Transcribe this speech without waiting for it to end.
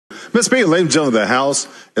Mr. Speaker, ladies and gentlemen of the House,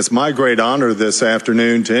 it's my great honor this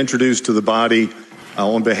afternoon to introduce to the body,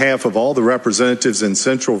 on behalf of all the representatives in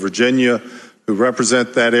Central Virginia who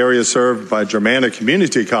represent that area served by Germanna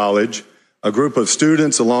Community College, a group of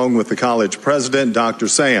students along with the college president, Dr.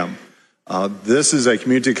 Sam. This is a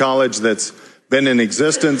community college that's been in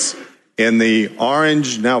existence in the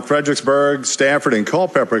Orange, now Fredericksburg, Stafford, and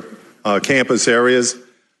Culpeper campus areas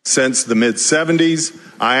since the mid-'70s.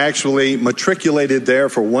 I actually matriculated there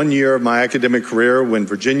for 1 year of my academic career when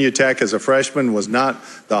Virginia Tech as a freshman was not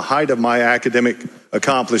the height of my academic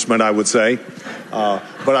accomplishment, I would say.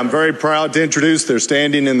 But I'm very proud to introduce, they're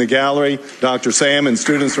standing in the gallery, Dr. Sam and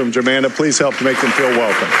students from Germanna. Please help to make them feel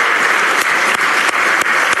welcome.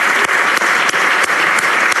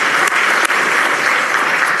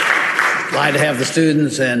 Glad to have the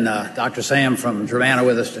students and Dr. Sam from Germanna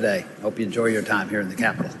with us today. Hope you enjoy your time here in the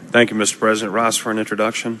Capitol. Thank you, Mr. President. Ross, for an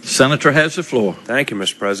introduction. Senator has the floor. Thank you,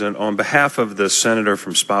 Mr. President. On behalf of the senator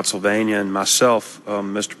from Spotsylvania and myself,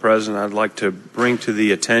 Mr. President, I'd like to bring to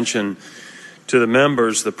the attention to the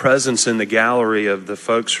members the presence in the gallery of the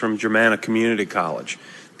folks from Germanna Community College.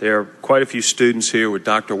 There are quite a few students here with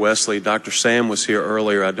Dr. Wesley. Dr. Sam was here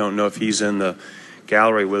earlier. I don't know if he's in the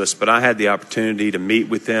gallery with us, but I had the opportunity to meet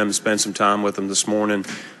with them, spend some time with them this morning.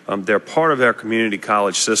 They're part of our community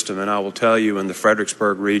college system, and I will tell you, in the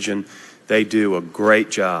Fredericksburg region, they do a great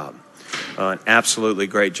job, an absolutely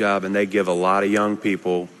great job, and they give a lot of young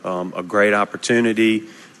people a great opportunity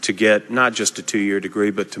to get not just a 2-year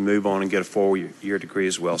degree, but to move on and get a 4-year degree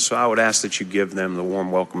as well. So I would ask that you give them the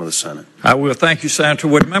warm welcome of the Senate. I will. Thank you, Senator.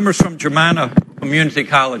 Would members from Germanna Community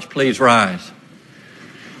College please rise?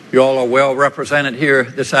 You all are well represented here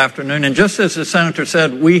this afternoon. And just as the Senator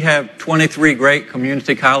said, we have 23 great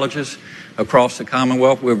community colleges across the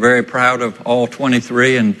Commonwealth. We're very proud of all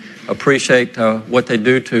 23 and appreciate what they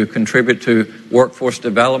do to contribute to workforce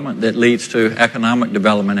development that leads to economic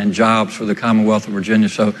development and jobs for the Commonwealth of Virginia.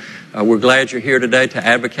 So we're glad you're here today to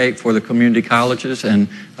advocate for the community colleges and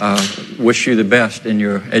wish you the best in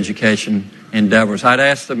your education endeavors. I'd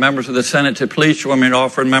ask the members of the Senate to please join me in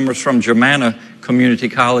offering members from Germanna Community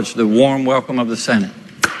College the warm welcome of the Senate.